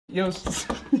Yo, Were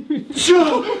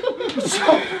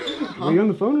you on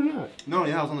the phone or not? No,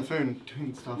 yeah, I was on the phone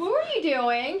doing stuff. What were you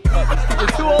doing? You're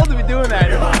too old to be doing that.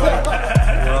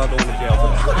 We're all going to jail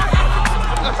for that.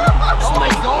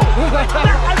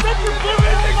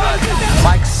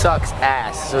 Mike sucks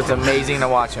ass, so it's amazing to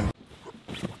watch him.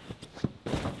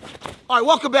 All right,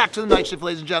 welcome back to the night shift,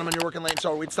 ladies and gentlemen. You're working late,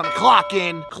 so it's time to clock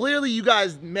in. Clearly, you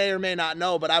guys may or may not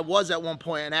know, but I was at one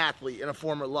point an athlete in a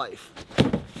former life.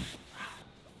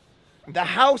 The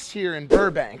house here in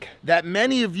Burbank that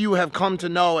many of you have come to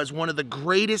know as one of the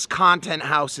greatest content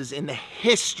houses in the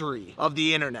history of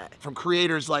the internet. From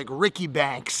creators like Ricky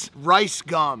Banks, Rice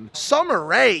Gum, Summer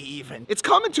Rae even. It's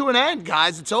coming to an end,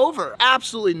 guys, it's over.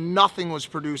 Absolutely nothing was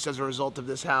produced as a result of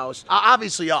this house.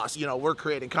 Obviously us, you know, we're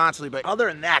creating constantly, but other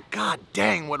than that, god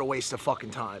dang, what a waste of fucking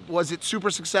time. Was it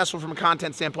super successful from a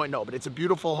content standpoint? No, but it's a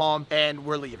beautiful home and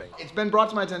we're leaving. It's been brought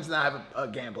to my attention that I have a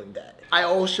gambling debt. I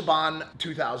owe Shaban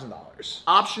 $2,000.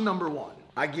 Option number one,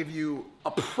 I give you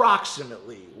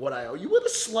approximately what I owe you with a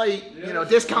slight, you know,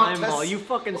 discount. Slimeball, you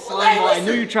fucking slimeball. I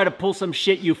knew you tried to pull some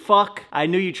shit, you fuck. I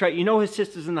knew you tried. You know his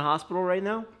sister's in the hospital right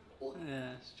now? Yeah,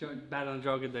 battling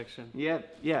drug addiction. Yeah,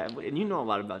 and you know a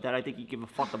lot about that. I think you give a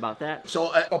fuck about that.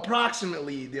 So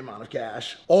approximately the amount of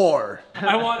cash, or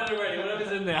I want it already.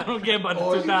 Whatever's in there, I don't care about the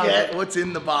or you 2000. get what's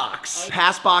in the box.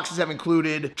 Past boxes have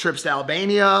included trips to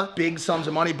Albania, big sums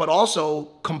of money, but also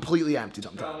completely empty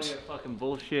sometimes. Probably a fucking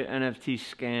bullshit NFT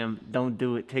scam. Don't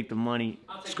do it. Take the money.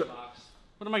 I'll take the box.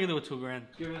 What am I gonna do with $2 grand?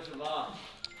 Give us a box.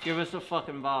 Give us a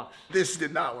fucking box. This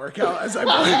did not work out as I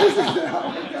planned.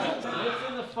 What's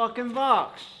in the fucking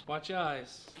box? Watch your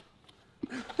eyes.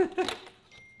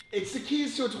 It's the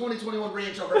keys to a 2021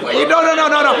 Range Rover. Wait, no,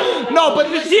 but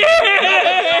listen.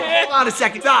 Yeah! Hold on a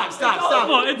second. Stop. It's done.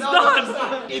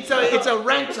 Stop. It's a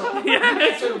rental.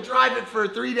 Yes. So drive it for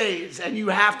 3 days, and you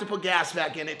have to put gas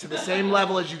back in it to the same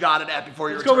level as you got it at before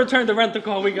you Let's go return the rental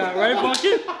car we got, right, fuck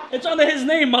it? It's under his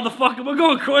name, motherfucker. We're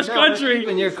going cross country. We're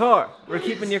keeping your car. We're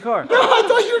keeping your car. No, I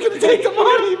thought you were gonna take the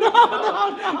money.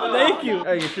 No. Thank you.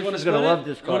 Hey, your sister's gonna love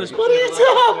this car. What are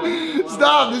you doing?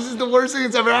 Stop. This is the worst thing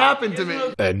that's ever happened to me.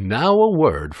 And now a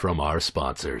word from our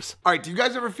sponsors. All right, do you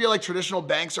guys ever feel like traditional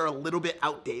banks are a little bit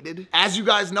outdated? As you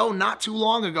guys know, not too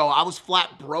long ago, I was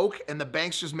flat broke and the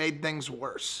banks just made things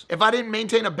worse. If I didn't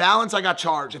maintain a balance, I got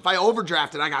charged. If I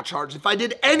overdrafted, I got charged. If I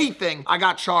did anything, I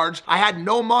got charged. I had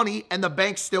no money and the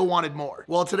bank still wanted more.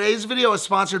 Well, today's video is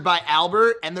sponsored by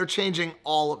Albert and they're changing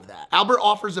all of that. Albert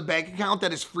offers a bank account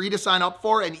that is free to sign up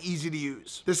for and easy to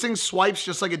use. This thing swipes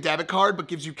just like a debit card, but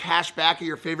gives you cash back at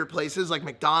your favorite places like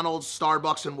McDonald's,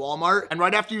 Starbucks, and Walmart. And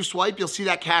right after you swipe, you'll see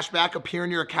that cash back appear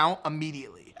in your account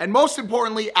immediately. And most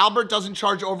importantly, Albert doesn't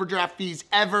charge overdraft fees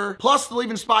ever. Plus, they'll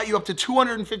even spot you up to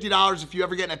 $250 if you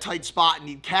ever get in a tight spot and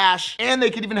need cash. And they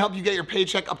can even help you get your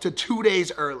paycheck up to 2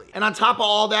 days early. And on top of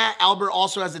all that, Albert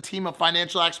also has a team of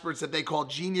financial experts that they call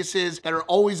geniuses that are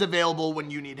always available when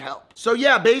you need help. So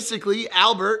yeah, basically,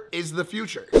 Albert is the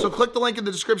future. So click the link in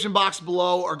the description box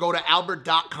below or go to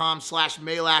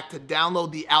albert.com/Majlak to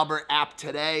download the Albert app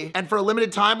today. And for a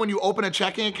limited time, when you open a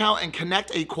checking account and connect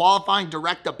a qualifying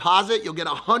direct deposit, you'll get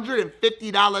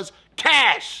 $150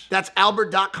 cash. That's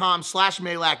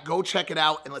albert.com/Majlak. Go check it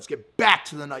out and let's get back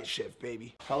to the night shift,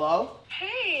 baby. Hello?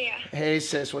 Hey. Hey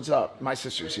sis, what's up? My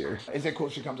sister's here. Is it cool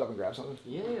if she comes up and grabs something?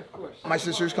 Yeah, of course. My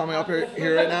sister's coming up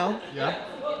here right now? Yeah?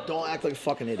 Don't act like a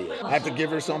fucking idiot. I have to give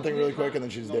her something really quick and then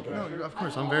she's dipping out. No, of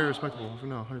course, I'm very respectable.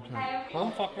 No, 100%.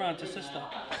 Don't fuck around to sister.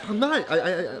 I'm not.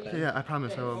 Yeah, I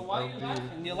promise. Why are you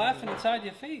laughing? You're laughing inside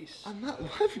your face. I'm not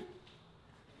laughing.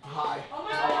 Hi.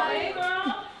 Hi,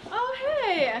 girl. Oh,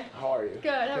 hey. How are you?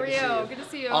 Good. How are you? Good to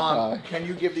see you. Can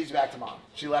you give these back to mom?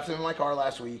 She left them in my car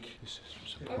last week. This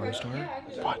was a porn star?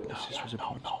 What? No, this was a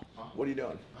porn star. What are you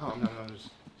doing? Oh, no,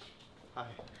 just... Hi.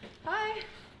 Hi.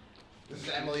 This is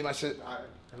Emily, my sister.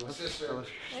 Nice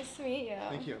to meet you.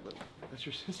 Thank you. That's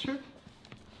your sister?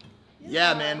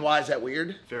 Yeah, man. Why is that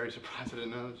weird? Very surprised I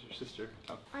didn't know it was your sister.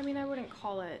 Oh. I mean, I wouldn't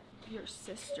call it your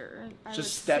sister. I Just would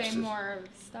stepsister. say more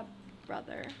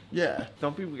stepbrother. Yeah.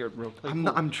 Don't be weird, bro. I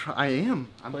am.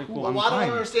 I'm cool. I'm Well, I fine.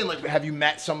 don't understand. Like, have you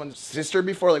met someone's sister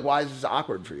before? Like, why is this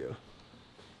awkward for you?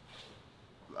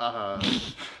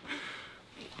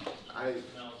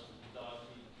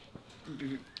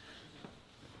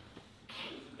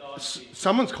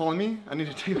 Someone's calling me. I need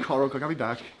to take a call real quick. I'll be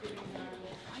back.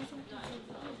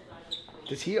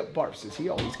 Does he, Barbs, does he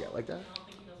always get like that?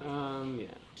 Yeah.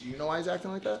 Do you know why he's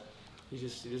acting like that? He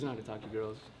doesn't know how to talk to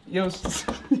girls. Yo,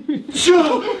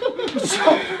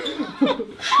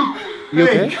 You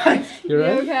okay? Guys. You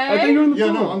right? You okay? I think you're on the Yeah,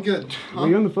 phone. no, I'm good. Are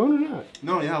you on the phone or not?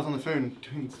 No, yeah, I was on the phone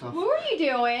doing stuff. What were you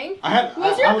doing?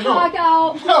 Was your cock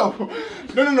out? No,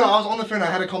 I was on the phone. I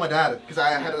had to call my dad because I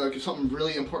had like, something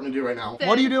really important to do right now.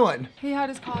 What are you doing? He had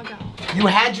his cock out. You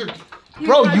had your... He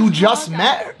Bro, had you his just cock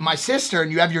met out. my sister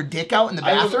and you have your dick out in the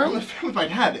I was on bathroom? the phone with my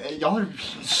dad. Y'all are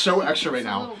so extra right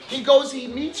now. He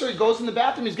meets her, he goes in the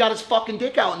bathroom, he's got his fucking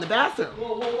dick out in the bathroom.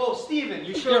 Whoa, Steven,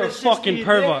 you You're a fucking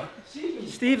pervert.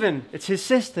 Steven, it's his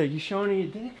sister. You showing her your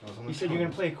dick? You said you're gonna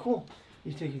play it cool.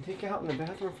 You take your dick out in the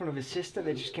bathroom in front of his sister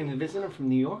that just came to visit him from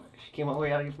New York. She came all the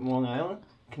way out here from Long Island,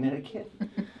 Connecticut.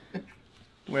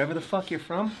 Wherever the fuck you're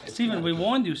from. Steven, we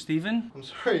warned you, Steven. I'm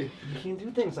sorry. You can't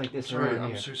do things like this Sorry, around I'm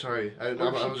here. so sorry. I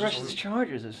What if she was presses just...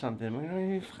 charges or something? We're gonna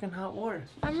need fucking hot water.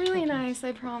 I'm really nice,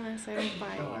 I promise. I didn't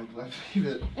bite. Oh, I believe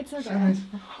it. It's okay. So nice.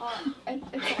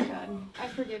 It's all good. I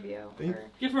forgive you for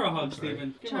Give her a hug,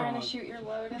 Steven. Give her a trying to hug. shoot your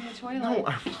load in the toilet.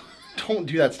 No, don't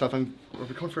do that stuff. Are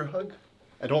we going for a hug?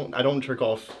 I don't jerk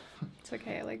off. It's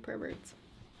okay, I like perverts.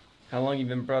 How long you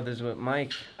been brothers with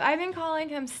Mike? I've been calling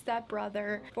him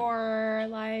stepbrother for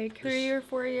like 3 or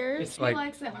 4 years. It's He like-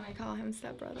 likes it when I call him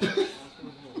stepbrother.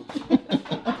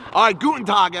 All right, guten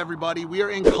Tag, everybody. We are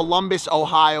in Columbus,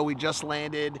 Ohio. We just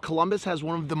landed. Columbus has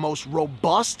one of the most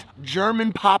robust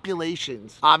German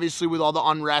populations. Obviously, with all the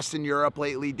unrest in Europe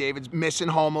lately, David's missing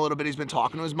home a little bit. He's been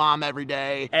talking to his mom every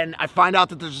day. And I find out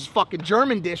that there's this fucking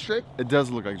German district. It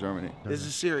does look like Germany. This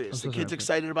is serious. The kid's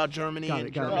excited about Germany. No,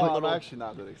 and German I'm little- actually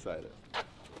not that excited.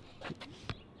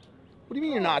 What do you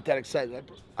mean you're not that excited?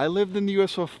 I lived in the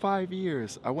US for 5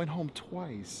 years. I went home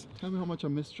twice. Tell me how much I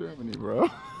miss Germany, bro.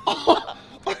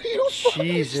 Are you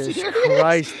Jesus serious?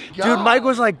 Christ. Dude, God. Mike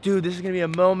was like, dude, this is gonna be a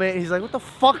moment. He's like, what the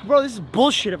fuck, bro? This is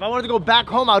bullshit. If I wanted to go back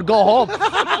home, I would go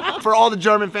home. For all the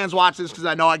German fans watching this, because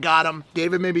I know I got them,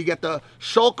 David, maybe get the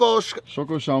Schoko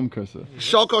Schokoschaumküsse.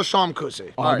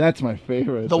 Schaumküsse. Oh, All right. that's my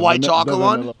favorite. The white chocolate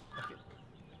one?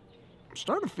 I'm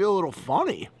starting to feel a little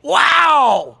funny.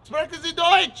 Wow! Sprechen Sie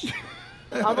Deutsch!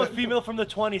 I'm a female from the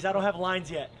 20s. I don't have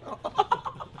lines yet.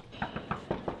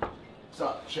 What's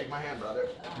up? Shake my hand, brother.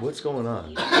 What's going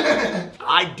on?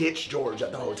 I ditched George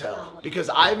at the hotel because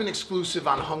I have an exclusive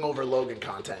on Hungover Logan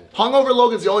content. Hungover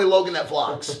Logan's the only Logan that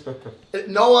vlogs.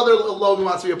 No other Logan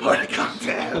wants to be a part of the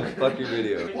content. Fuck your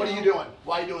video. What are you doing?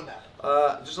 Why are you doing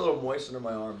that? Just a little moist under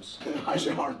my arms. Why's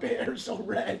your arm bare so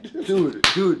red? Dude,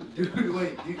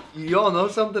 wait, you all know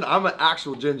something? I'm an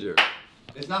actual ginger.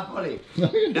 It's not funny.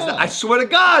 It's not, I swear to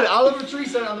God, Oliver Tree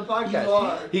said it on the podcast. You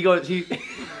are. He goes,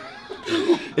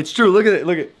 it's true, look at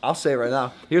it, I'll say it right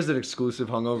now. Here's an exclusive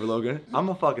Hungover Logan. I'm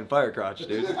a fucking fire crotch,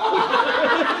 dude.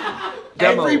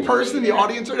 Every person in the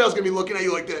audience right now is gonna be looking at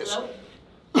you like this.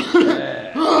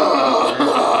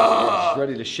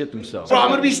 Ready to shit themselves. So I'm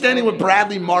gonna be standing with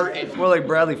Bradley Martyn. More like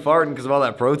Bradley farting because of all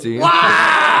that protein.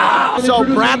 Wow! So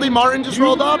Bradley Martyn just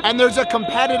rolled up, and there's a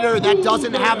competitor that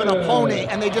doesn't have an opponent,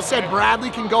 and they just said Bradley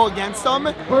can go against them,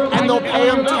 and they'll pay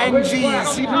him 10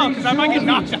 G's. No, because I might get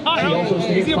knocked out.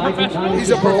 Is he a professional? He's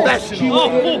a professional.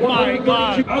 Oh my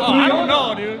God. Oh, I don't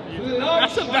know, dude.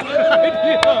 That's a bad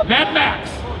idea. Mad Max.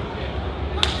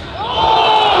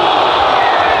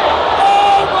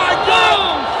 Oh my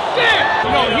God! Shit!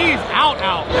 No, he's out.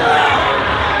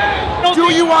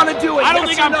 Do you want to do it? I don't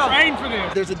Yes think or I'm no? trained for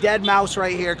this. There's a dead mouse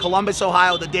right here, Columbus,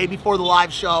 Ohio, the day before the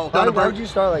live show. Why would you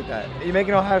start like that? You're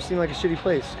making Ohio seem like a shitty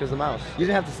place because of the mouse. You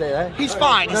didn't have to say that. He's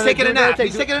fine. He's taking a nap.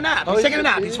 He's taking a nap. Oh, He's taking a is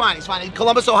nap. he? He's fine. He's fine.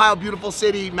 Columbus, Ohio, beautiful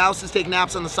city. Mouses take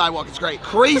naps on the sidewalk. It's great.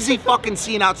 Crazy fucking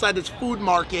scene outside this food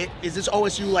market. Is this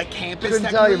OSU like campus? Couldn't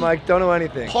tell you, technically? Mike. Don't know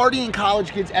anything. Partying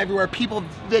college kids everywhere. People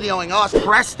videoing us.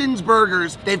 Preston's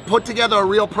Burgers. They've put together a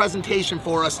real presentation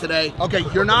for us today. Okay,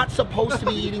 you're not supposed to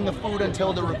be eating the food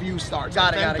until the review starts.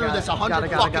 Got it, I've got it, been through got this it. 100 Got it,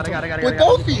 fucking got it, got it, got it, with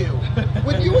got it. both of you.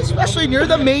 With you especially, and you're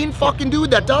the main fucking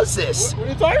dude that does this. What are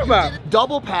you talking about?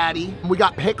 Double patty. We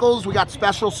got pickles, we got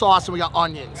special sauce, and we got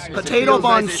onions. Potato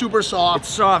bun, super soft. It's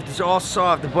soft. It's all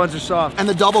soft. The buns are soft. And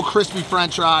the double crispy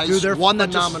french fries. Dude, they're one that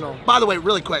phenomenal. By the way,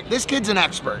 really quick, this kid's an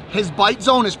expert. His bite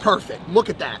zone is perfect. Look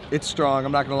at that. It's strong.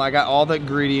 I'm not gonna lie. I got all the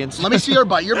ingredients. Let me see your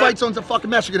bite. Your bite zone's a fucking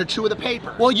mess. You're gonna chew with the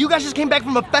paper. Well, you guys just came back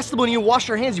from a festival and you washed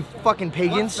your hands, you fucking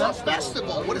pagans. What's that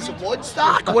festival? What is it,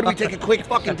 Woodstock? What, do we take a quick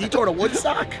fucking detour to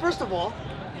Woodstock? First of all,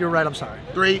 you're right. I'm sorry.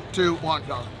 3, 2, 1,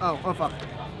 go. Oh fuck.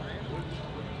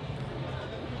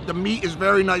 The meat is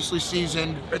very nicely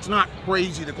seasoned. It's not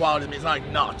crazy, the quality of the meat. It's not like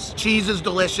nuts. Cheese is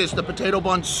delicious. The potato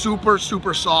bun's super,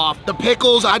 super soft. The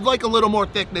pickles, I'd like a little more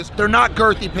thickness. They're not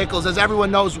girthy pickles. As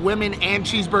everyone knows, women and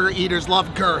cheeseburger eaters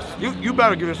love girth. You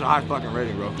better give this a high fucking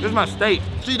rating, bro. This is my steak.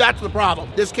 See, that's the problem.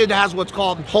 This kid has what's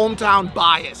called hometown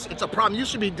bias. It's a problem. You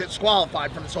should be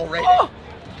disqualified from this whole rating. Oh!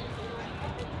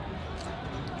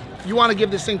 You want to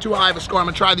give this thing too high of a score, I'm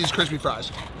gonna try these crispy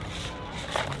fries.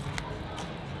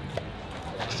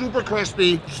 Super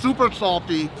crispy, super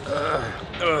salty.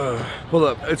 Hold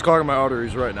up, it's clogging my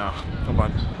arteries right now. Come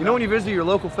on. You know when you visit your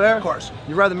local fair? Of course.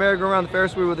 You ride the merry-go-round the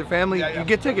Ferris wheel with your family, you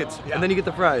get tickets, and then you get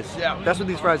the fries. Yeah. That's what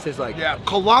these fries taste like. Yeah.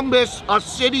 Columbus, a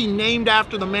city named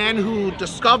after the man who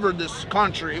discovered this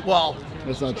country. Well,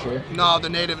 That's not true. no, the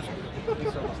natives.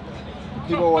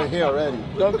 People were here already.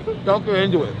 Don't get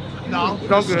into it. No,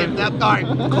 skip that. All right,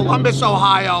 Columbus,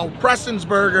 Ohio, Preston's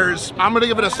Burgers. I'm gonna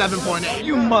give it a 7.8.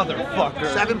 You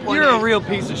motherfucker. 7.8. You're a real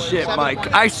piece of shit,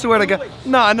 Mike. I swear to God.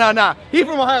 Nah. He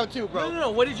from Ohio too, bro. No.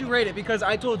 What did you rate it? Because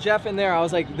I told Jeff in there, I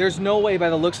was like, there's no way by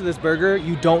the looks of this burger,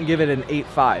 you don't give it an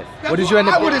 8.5. What did you end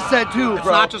up? I would have said too, It's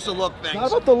bro. not just a look thing. How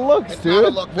about the looks, It's dude?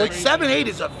 not a look thing. 7.8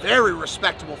 is a very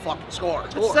respectable fucking score.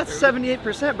 That's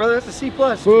 78%, brother. That's a C+.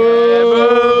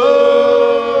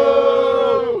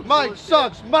 Mike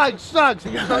sucks. Mike sucks.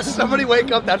 Somebody wake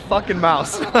up that fucking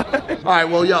mouse. All right,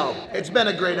 well, yo, it's been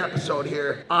a great episode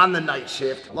here on the night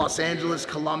shift, Los Angeles,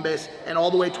 Columbus, and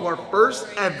all the way to our first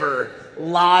ever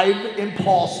live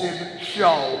impulsive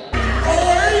show.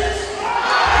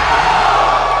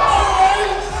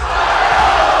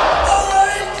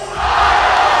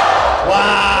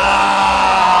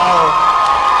 Wow!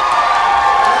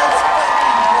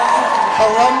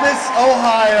 Columbus,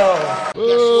 Ohio.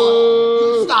 Guess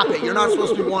what? Stop it. You're not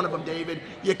supposed to be one of them, David.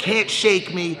 You can't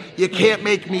shake me. You can't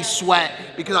make me sweat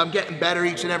because I'm getting better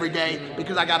each and every day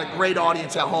because I got a great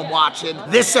audience at home watching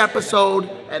this episode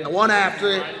and the one after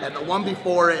it and the one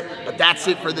before it. But that's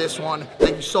it for this one.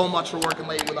 Thank you so much for working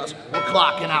late with us. We're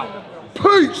clocking out.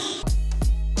 Peace!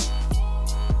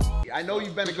 I know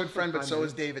you've been a good friend, but so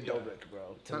is David Dobrik, bro.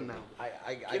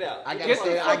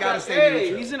 I gotta stay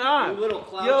neutral. He's an odd. You little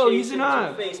clown. Yo, he's an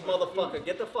odd. Two-faced motherfucker.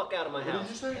 Get the fuck out of my house. What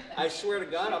did you say? I swear to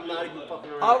God, I'm not even fucking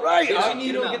around. All right, I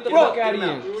need to get the fuck out of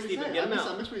here. Steven, get him out.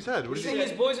 I missed what he said. What He's did he saying say?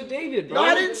 his boys are David, bro. No,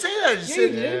 I didn't say that. I just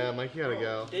said, Yeah, Mike, you gotta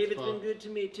go. David's been good to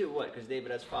me too. What? Because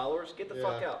David has followers? Get the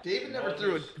fuck out. David never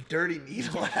threw a dirty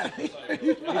needle at me.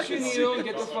 Get your needle and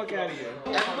get the fuck out of here.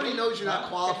 Everybody knows you're not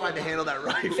qualified to handle that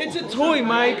rifle. It's a toy,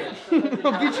 Mike.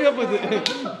 I'll beat you up with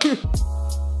it.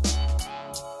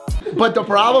 But the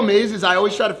problem is I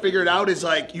always try to figure it out is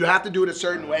like, you have to do it a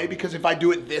certain way because if I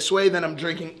do it this way, then I'm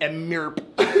drinking a mirp.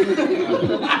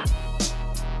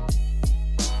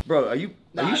 Bro, are you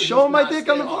showing my dick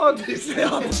on the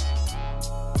vlog?